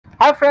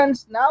Hi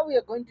friends, now we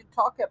are going to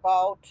talk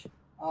about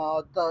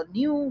the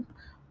new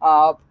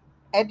uh,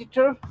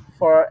 editor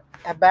for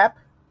Abap.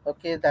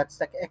 Okay, that's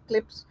like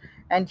Eclipse.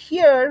 And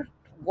here,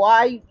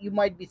 why you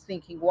might be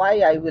thinking why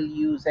I will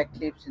use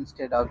Eclipse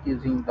instead of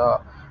using the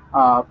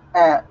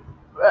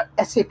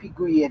SAP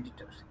GUI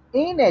editors.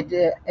 In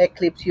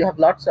Eclipse, you have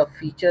lots of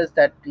features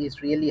that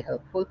is really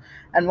helpful.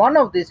 And one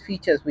of these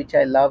features which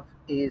I love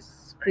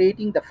is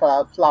creating the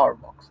flower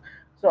box.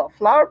 So a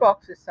flower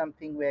box is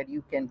something where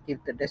you can give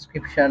the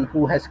description,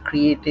 who has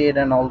created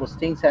and all those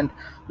things. And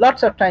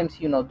lots of times,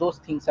 those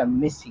things are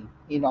missing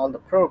in all the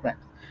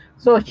programs.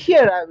 So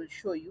here I will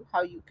show you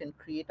how you can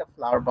create a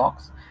flower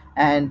box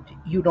and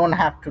you don't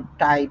have to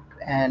type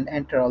and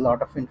enter a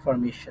lot of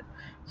information.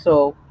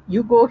 So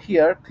you go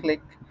here,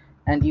 click,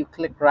 and you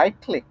click right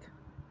click.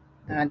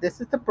 And this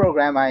is the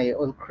program I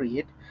will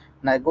create.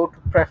 And I go to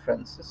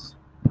preferences.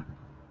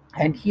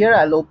 And here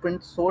I'll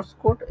open source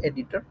code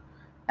editor,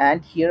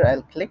 and here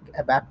I'll click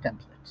Abap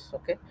templates.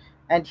 Okay,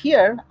 and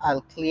here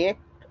I'll create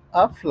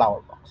a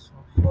flower box.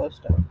 So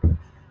first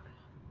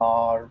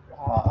I'll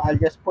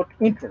just put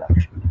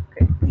introduction.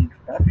 Okay,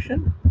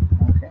 introduction.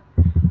 Okay,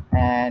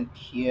 and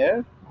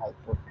here I'll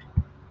put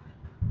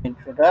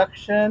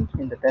introduction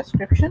in the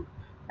description,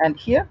 and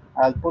here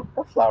I'll put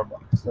the flower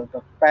box. So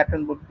the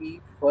pattern would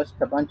be first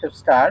a bunch of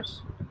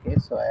stars. Okay,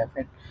 so I have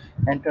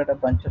entered a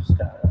bunch of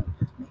stars.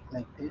 Just make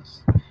like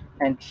this,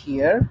 and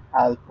here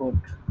I'll put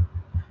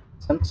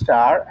some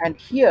star, and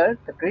here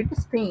the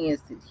greatest thing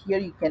is that here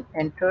you can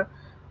enter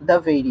the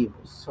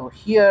variables. So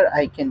here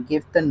I can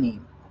give the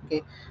name.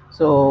 Okay,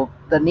 so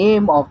the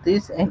name of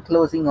this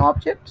enclosing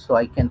object, so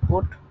I can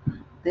put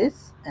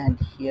this, and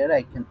here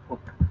I can put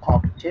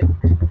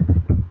object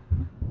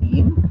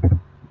name,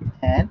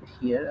 and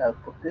here I'll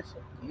put this.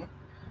 Okay,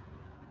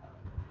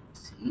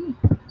 see,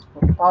 let's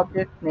put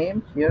object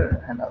name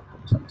here, and I'll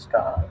put some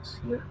stars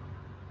here.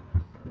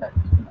 That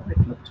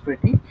it looks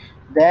pretty.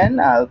 Then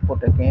I'll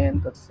put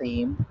again the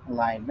same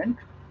alignment.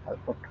 I'll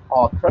put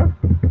author,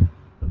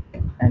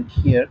 and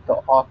here the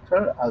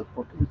author I'll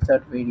put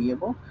insert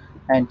variable,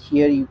 and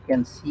here you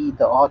can see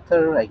the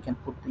author. I can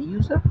put the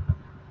user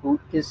who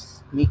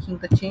is making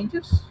the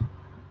changes.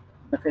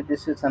 Okay,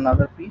 this is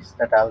another piece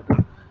that I'll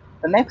do.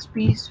 The next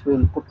piece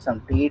will put some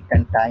date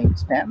and time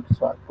stamp,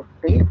 so I'll put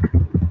date.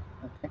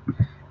 Okay,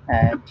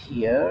 and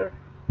here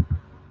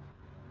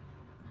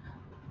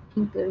I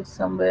think there is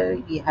somewhere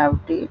we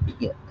have date.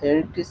 Here, there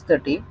it is, the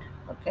date.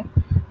 Okay,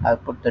 I'll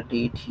put the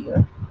date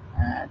here,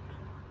 and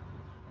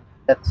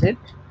that's it.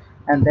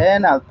 And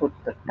then I'll put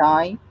the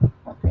time.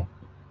 Okay,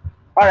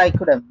 or I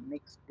could have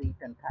mixed date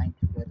and time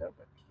together,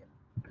 but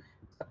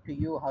it's up to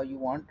you how you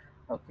want.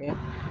 Okay,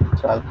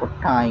 so I'll put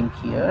time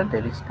here.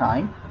 There is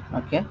time.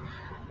 Okay,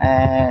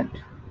 and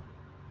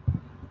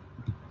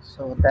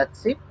so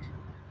that's it.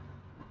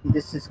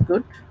 This is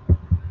good.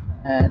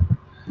 And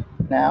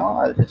now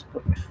I'll just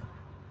put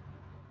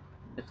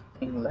this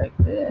thing like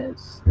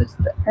this. This is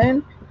the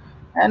end,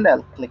 and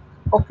I'll click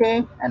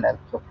OK, and I'll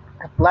click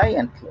apply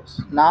and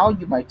close. Now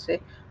you might say,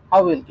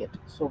 how will get it?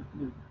 So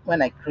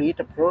when I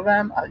create a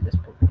program, I'll just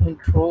put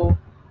introduction.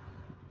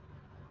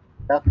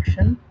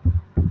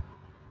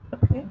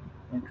 Okay,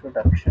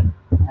 introduction,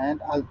 and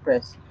I'll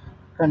press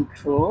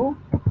Control.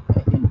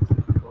 I didn't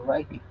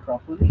write it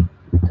properly.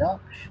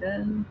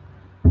 Introduction,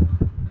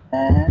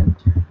 and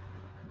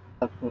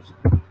I'll press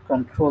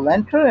Control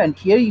Enter, and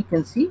here you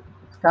can see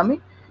it's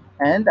coming.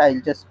 And I'll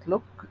just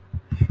look.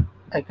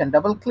 I can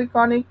double click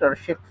on it or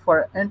shift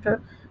for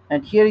enter,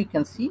 and here you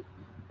can see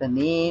the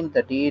name,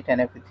 the date,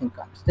 and everything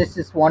comes. This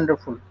is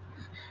wonderful.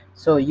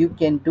 So you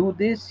can do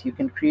this, you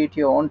can create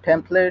your own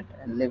template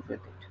and live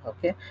with it.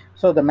 Okay,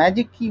 so the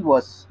magic key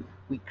was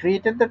we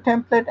created the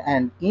template,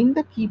 and in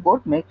the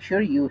keyboard make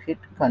sure you hit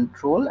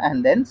Control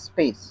and then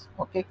space.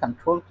 Okay,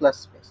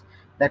 Ctrl+Space,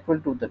 that will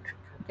do the trick.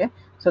 Okay,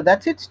 so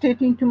that's it. Stay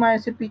tuned to my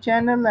SAP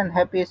channel, and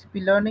happy SAP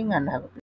learning, and have a